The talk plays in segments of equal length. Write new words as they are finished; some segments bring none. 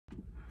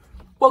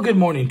Well, good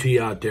morning to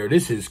you out there.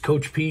 This is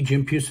Coach P,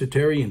 Jim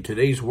Pusateri, and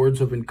today's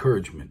words of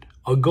encouragement.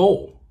 A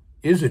goal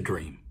is a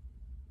dream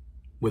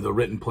with a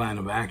written plan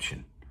of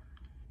action.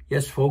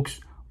 Yes,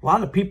 folks, a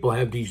lot of people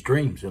have these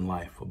dreams in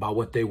life about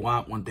what they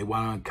want to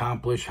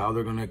accomplish, how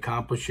they're going to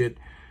accomplish it,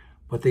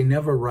 but they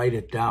never write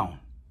it down.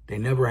 They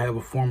never have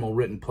a formal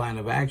written plan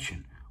of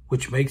action,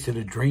 which makes it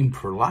a dream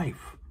for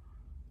life,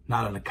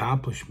 not an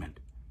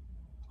accomplishment.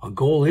 A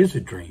goal is a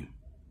dream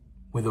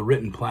with a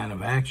written plan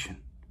of action.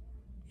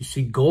 You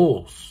see,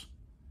 goals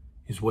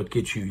is what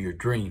gets you your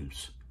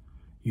dreams.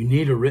 You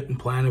need a written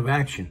plan of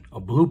action, a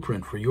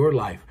blueprint for your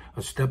life,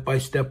 a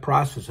step-by-step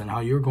process on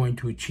how you're going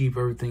to achieve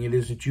everything it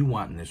is that you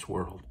want in this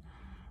world.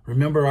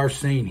 Remember our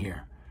saying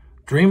here,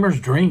 dreamers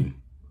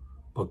dream,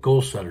 but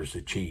goal setters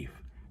achieve.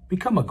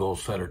 Become a goal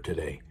setter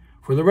today.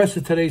 For the rest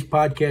of today's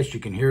podcast, you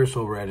can hear us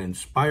over at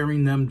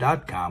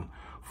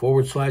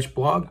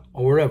inspiringthem.com/blog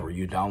or wherever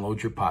you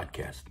download your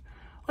podcast.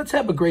 Let's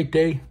have a great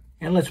day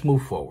and let's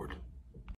move forward.